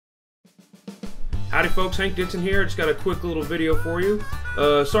Howdy folks, Hank Ditson here. Just got a quick little video for you.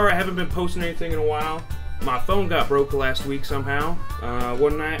 Sorry I haven't been posting anything in a while. My phone got broke last week somehow.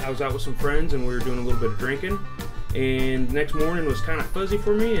 One night I was out with some friends and we were doing a little bit of drinking. And next morning was kind of fuzzy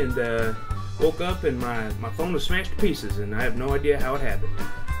for me and woke up and my phone was smashed to pieces and I have no idea how it happened.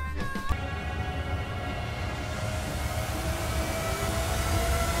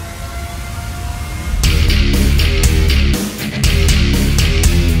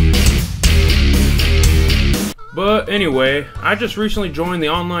 But anyway, I just recently joined the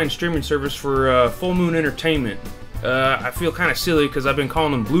online streaming service for Full Moon Entertainment. I feel kind of silly because I've been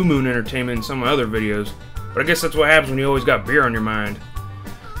calling them Blue Moon Entertainment in some of my other videos. But I guess that's what happens when you always got beer on your mind.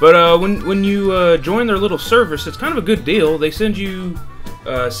 But when you join their little service, it's kind of a good deal. They send you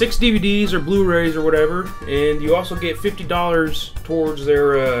 6 DVDs or Blu-rays or whatever, and you also get $50 towards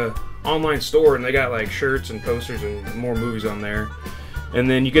their online store, and they got like shirts and posters and more movies on there. And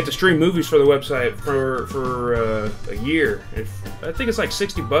then you get to stream movies for the website for a year. I think it's like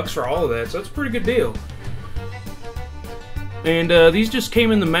 $60 for all of that, so that's a pretty good deal. And these just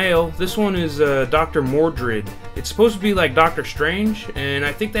came in the mail. This one is Dr. Mordred. It's supposed to be like Doctor Strange, and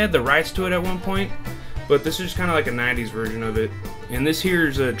I think they had the rights to it at one point. But this is just kind of like a 90s version of it. And this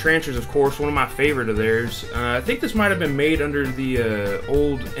here's Trancers, of course, one of my favorite of theirs. I think this might have been made under the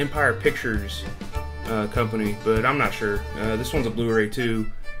old Empire Pictures company, but I'm not sure. This one's a Blu-ray too,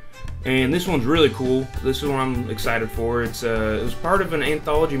 and this one's really cool. This is what I'm excited for. It was part of an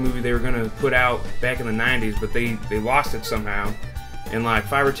anthology movie they were going to put out back in the 90s, but they lost it somehow, and like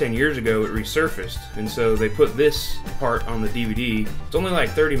 5 or 10 years ago it resurfaced, and so they put this part on the DVD. It's only like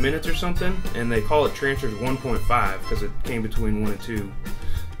 30 minutes or something, and they call it Trancers 1.5 because it came between 1 and 2,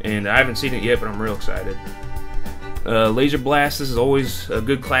 and I haven't seen it yet, but I'm real excited. Laser Blast, this is always a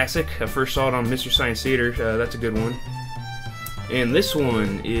good classic. I first saw it on Mr. Science Theater. That's a good one. And this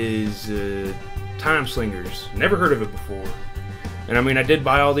one is Time Slingers. Never heard of it before. And I mean, I did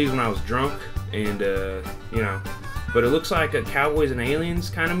buy all these when I was drunk, and you know, but it looks like a Cowboys and Aliens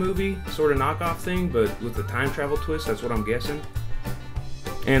kind of movie, sort of knockoff thing, but with a time travel twist. That's what I'm guessing.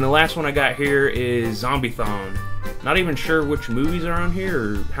 And the last one I got here is Zombie-thon. Not even sure which movies are on here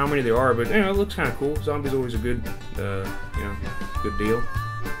or how many there are, but you know, it looks kind of cool. Zombies always a good, you know, good deal.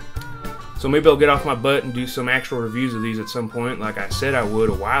 So maybe I'll get off my butt and do some actual reviews of these at some point, like I said I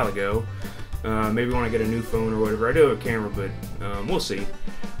would a while ago. Maybe when I get a new phone or whatever. I do have a camera, but we'll see.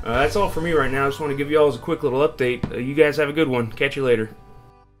 That's all for me right now. I just want to give you all a quick little update. You guys have a good one. Catch you later.